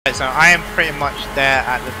So I am pretty much there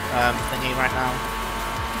at the thingy right now.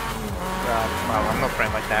 Well, I'm not pretty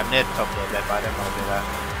much there. I'm near the top of the bit, but I don't want to do that.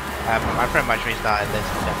 I pretty much restarted this,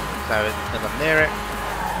 so because I'm near it.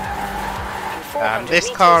 This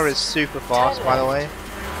car is super fast, by the way.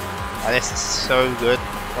 This is so good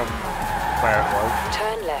from where it was.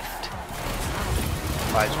 Turn left.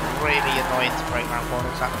 But it's really annoying to break around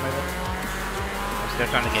corners at the moment. I'm still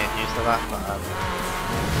trying to get used to that, but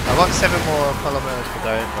I've got 7 more kilometers to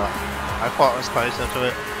go, but I thought I was closer to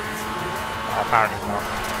it. But apparently not.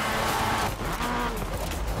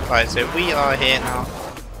 Right, so we are here now.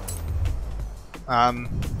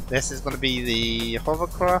 This is going to be the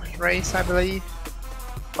hovercraft race, I believe.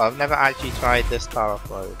 But I've never actually tried this car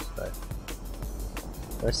off-road, so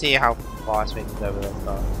let's see how fast we can go with this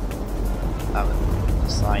car. That was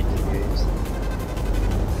designed to use.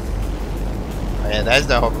 Oh yeah, there's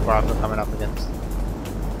the hovercraft we're coming up against.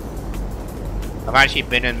 I've actually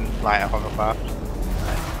been in like a hovercraft.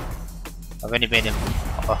 I've only been in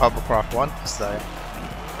a hovercraft once, so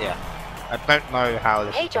yeah. I don't know how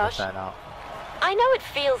this is going to turn out. I know it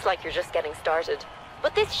feels like you're just getting started,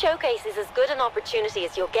 but this showcase is as good an opportunity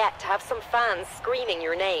as you'll get to have some fans screaming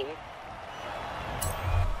your name.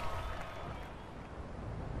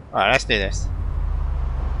 Alright, let's do this.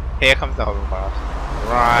 Here comes the hovercraft.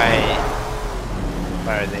 Right.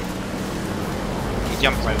 Where is he? He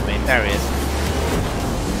jumps over me. There he is.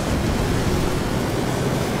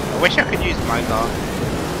 I wish I could use my car.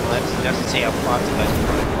 Let's just see how fast it goes.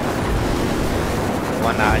 The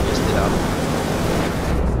one that I just did up.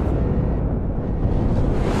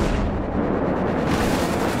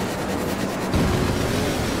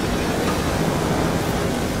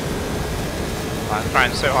 I'm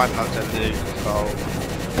trying so hard not to lose control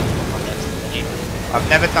on this thingy. I've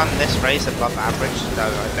never done this race above average, so I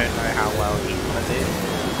don't know how well he's gonna do.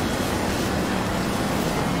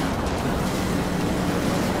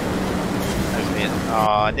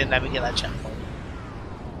 Oh, I didn't let me get that checkpoint.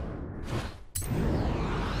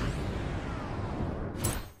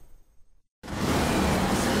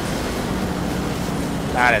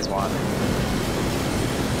 That is one.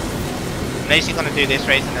 I'm basically gonna do this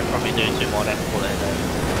race and then probably do 2 more, then call it a day.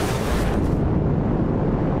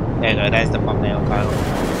 There you go, there's the thumbnail title.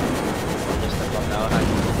 Just the thumbnail.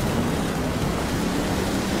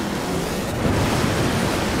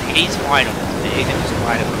 He's fine on this, he can just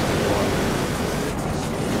glide across the floor.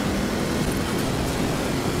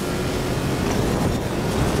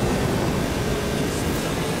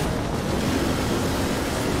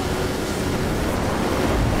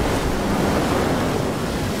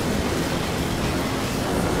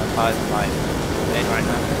 That car's like dead right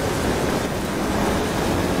now.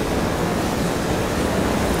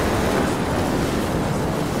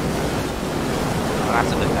 Oh,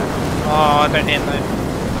 that's a good down. Oh, don't hit him though.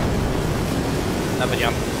 Another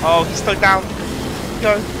jump. Oh, he's stuck down.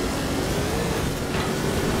 Go.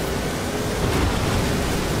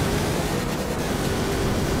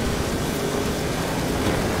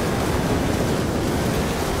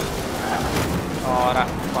 Oh, that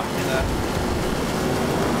fucked me there.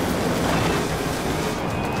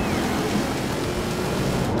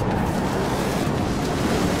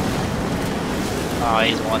 Oh,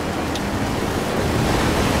 he's won.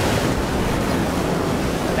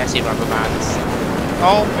 Let's see rubber bands.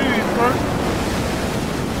 Oh, move, bro!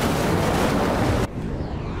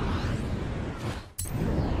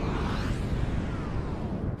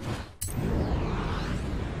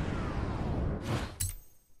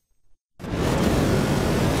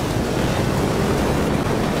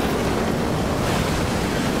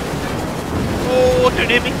 Oh, don't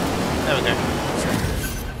hit me! There we go.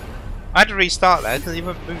 I had to restart there because he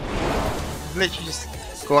went boom. Literally just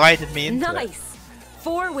glided me into it. Nice!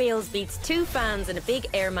 4 wheels beats 2 fans and a big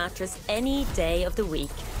air mattress any day of the week.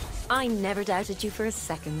 I never doubted you for a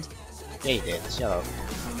second. Yeah, you did. Shut up.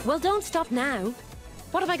 Well, don't stop now.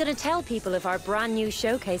 What am I going to tell people if our brand new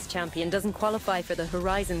showcase champion doesn't qualify for the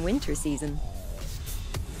Horizon winter season?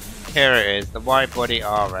 Here it is, the WIDEBODY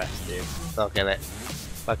RS, dude. Look at it.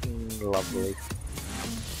 Fucking lovely.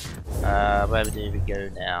 Where do we go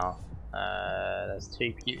now? There's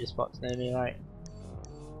 2 beauty spots near me, right?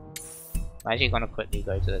 I'm actually gonna quickly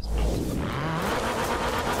go to this place.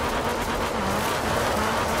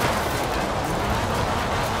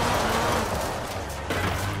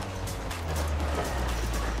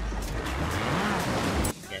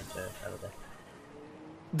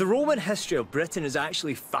 The Roman history of Britain is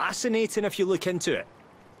actually fascinating if you look into it.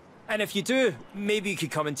 And if you do, maybe you could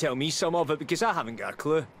come and tell me some of it because I haven't got a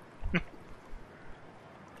clue.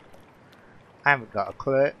 I haven't got a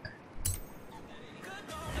clue.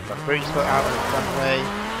 Got Bruce got out of the front way.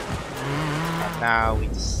 now we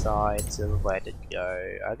decide to where to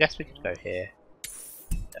go. I guess we could go here.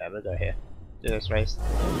 Yeah, we'll go here. Do this race.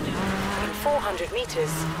 In 400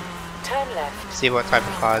 meters, turn left. See what type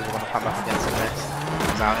of cars we're going to come up against in this.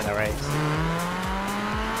 It's out in a race.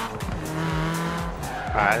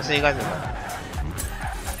 Alright, let's see you guys in there.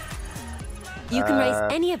 You can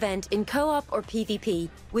race any event in co-op or PvP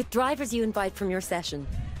with drivers you invite from your session.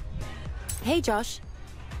 Hey Josh,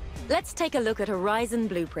 let's take a look at Horizon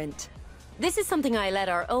Blueprint. This is something I let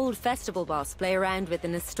our old festival boss play around with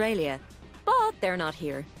in Australia, but they're not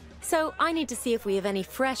here. So I need to see if we have any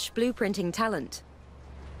fresh blueprinting talent.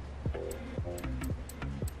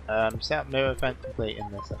 Set up new event complete in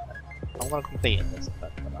this event. I'm going to complete in this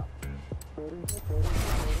event for now.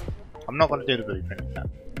 I'm not going to do the blueprint event.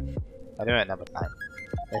 I'll do it another time.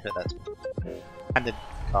 If it lets me. Handed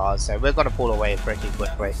cars, so we're going to pull away pretty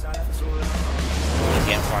quickly.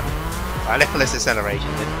 Get in front. Alright, let's pull this acceleration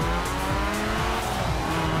in.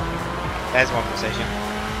 There's one position.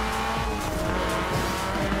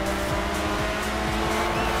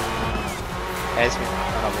 There's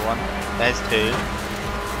another one. There's two.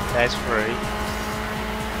 There's three.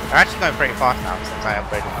 They're actually going pretty fast now since I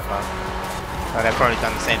upgraded my car. But they've probably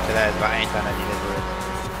done the same to theirs, but I ain't done any deliveries.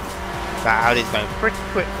 That Audi's going pretty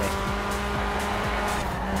quickly.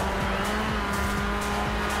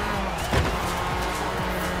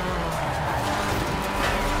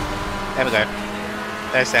 There we go.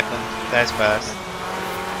 There's second. There's first.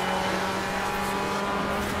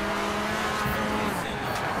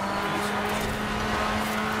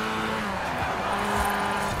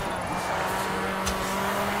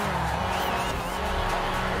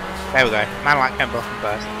 There we go. Man like Campbell from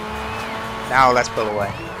first. Now let's pull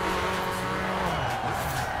away.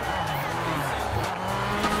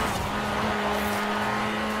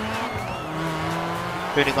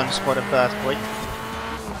 Really gonna squad a first point.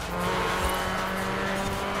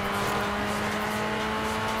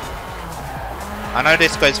 I know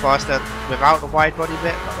this goes faster without the wide body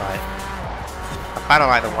bit, but like, I kinda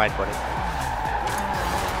like the wide body.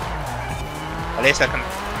 At least I can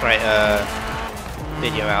create a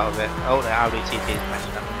video out of it. Oh, the Audi TT is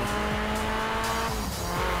matching up with me.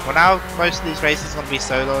 Well, now most of these races are going to be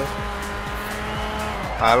solo.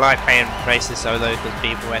 I like playing races solo because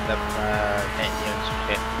people end up hitting you and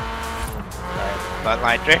shit. But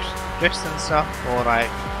like drifts and stuff, or like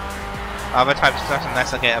other types of stuff,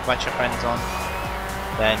 unless I get a bunch of friends on,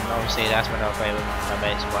 then obviously that's when I'll play with my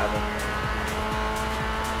mates or whatever.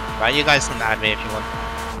 But you guys can add me if you want,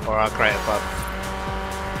 or I'll create a club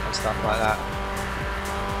and stuff like that.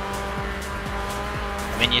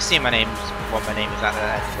 I mean, you see my name's what my name is at the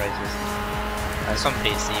end of races, and some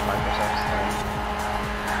PC Microsoft. So.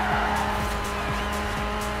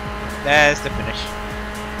 There's the finish.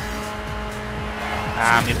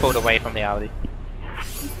 We pulled away from the Audi.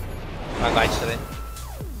 My guy's still in.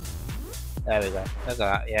 There we go. Look at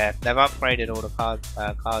that. Yeah, they've upgraded all the cars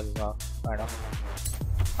as well. Fair enough.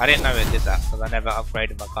 I didn't know it did that because I never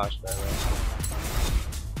upgraded my car straight away.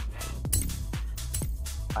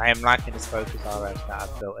 I am liking this Focus RS that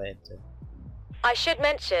I've built it into. I should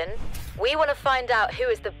mention, we want to find out who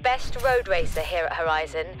is the best road racer here at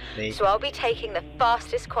Horizon, so I'll be taking the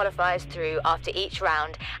fastest qualifiers through after each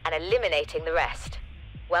round and eliminating the rest.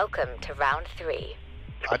 Welcome to round 3.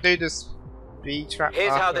 I do this speed trap.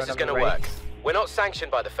 Here's how this is going to work. We're not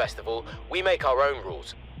sanctioned by the festival, we make our own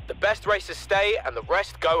rules. The best racers stay and the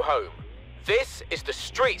rest go home. This is the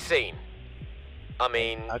street scene. I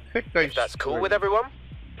mean, if that's cool with everyone?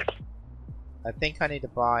 I think I need to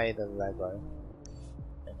buy the Lego.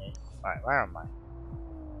 Right, where am I?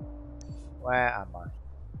 Where am I?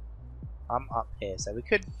 I'm up here, so we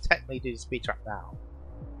could technically do the speed trap now.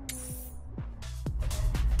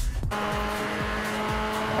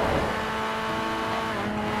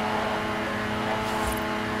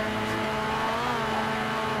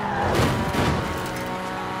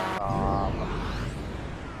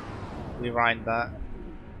 Rewind that.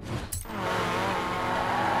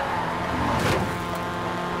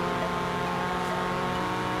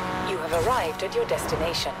 You have arrived at your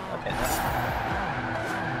destination. Okay.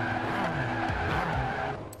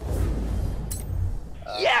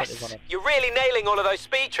 Yes! You're really nailing all of those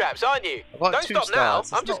speed traps, aren't you? Don't stop now,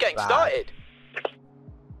 I'm just getting started.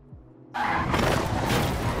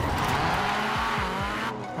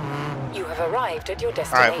 You have arrived at your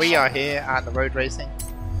destination. Alright, we are here at the road racing.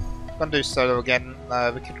 I'm gonna do solo again.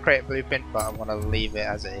 We could create a blueprint, but I want to leave it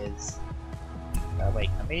as it is. Wait,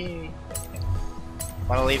 can we? I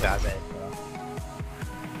want to leave it as it is.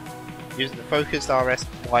 Using the Focus RS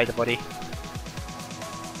wider body.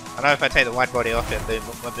 I know if I take the wide body off, it'll do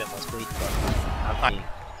a bit more speed, but I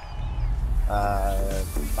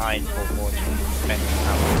 9 for fortune, depending on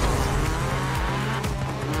how much.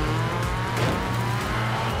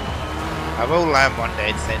 I will land one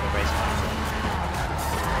day to say the race manager.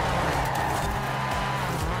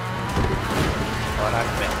 Oh,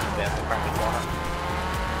 that's a bit of a crappy corner.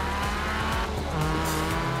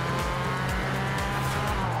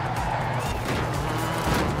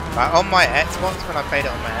 But on my Xbox, when I played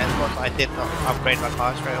it on my Xbox, I did not upgrade my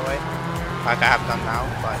car straight away, like I have done now,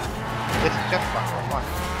 but this is just fun.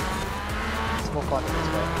 It's more fun this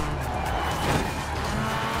way.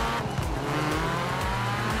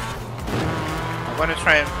 I'm going to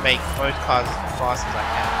try and make most cars as fast as I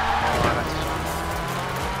can. Oh, that's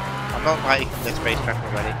I'm not liking this racetrack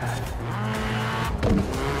already.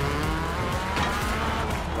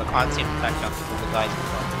 I can't seem to catch up to all the guys in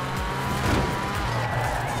front.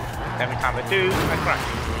 Every time I do, I crash.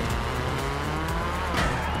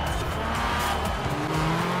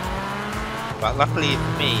 But luckily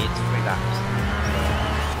for me, it's 3 laps.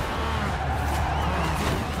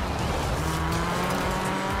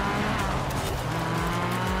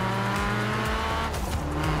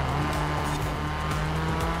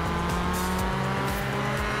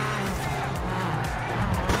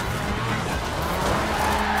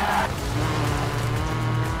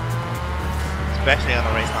 Especially on a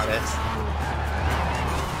race like this.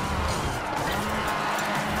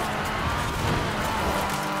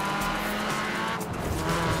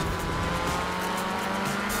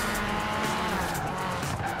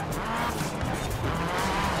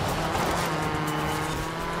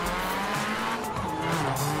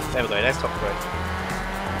 There we go, that's top 3.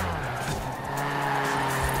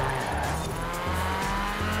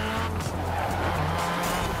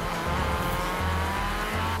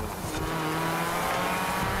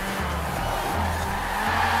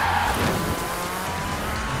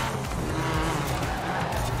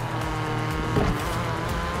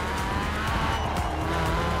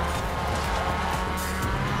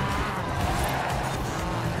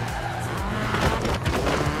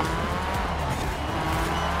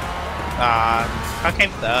 I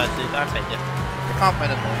came 3rd, dude. I take it. You can't win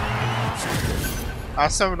them all. I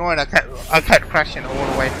was so annoyed. I kept crashing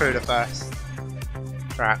all the way through the first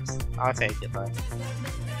traps. I'll take it though.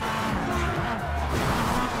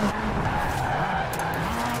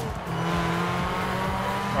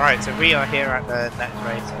 Alright, so we are here at the next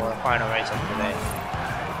race, or the final race of the day.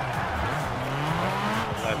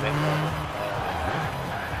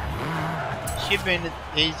 Should have been an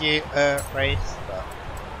easier race, but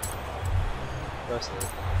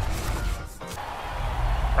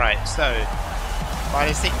right, so by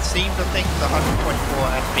the seems of things, the 100.4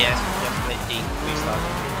 FPS will just literally restart.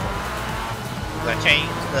 I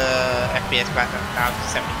changed the FPS back down to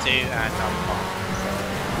 72 and I'm fine.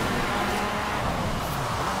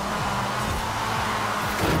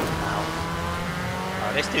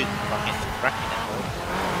 Oh, this dude's fucking wrecking it all.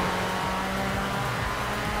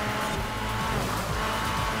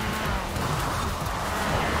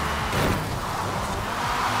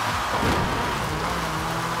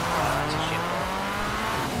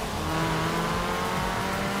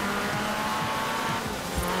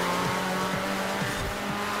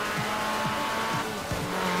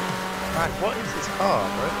 What is this car,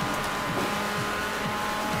 bro?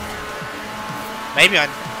 Maybe I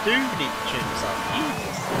do need to tune this up.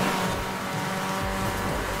 Jesus.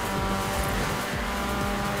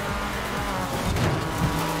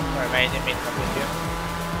 Sorry, mate, I didn't mean to come with you.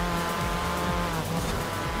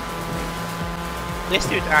 This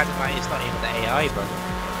dude added like it's not even the AI, bro.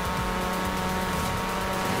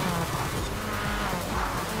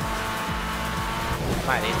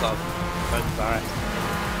 Man, he's got both cars.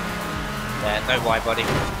 Yeah, no wide body.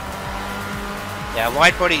 Yeah,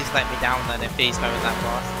 wide body's let me down then if he's going that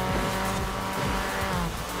fast.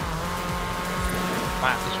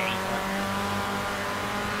 Might have to change that.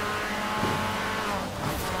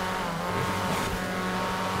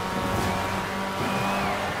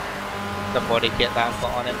 The body kit that I've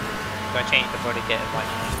got on him. If I change the body kit, it might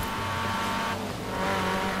change.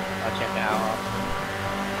 I'll check it out.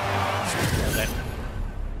 There we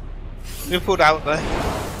go. We pulled out there.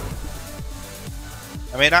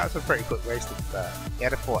 I mean, that was a pretty quick race to start. We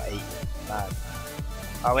had a 4.8. Bad.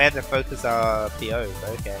 Oh, we had to focus our POs.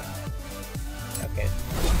 Okay. Okay.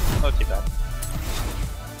 Not too bad.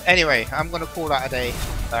 Anyway, I'm gonna call that a day.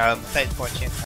 Thanks for watching.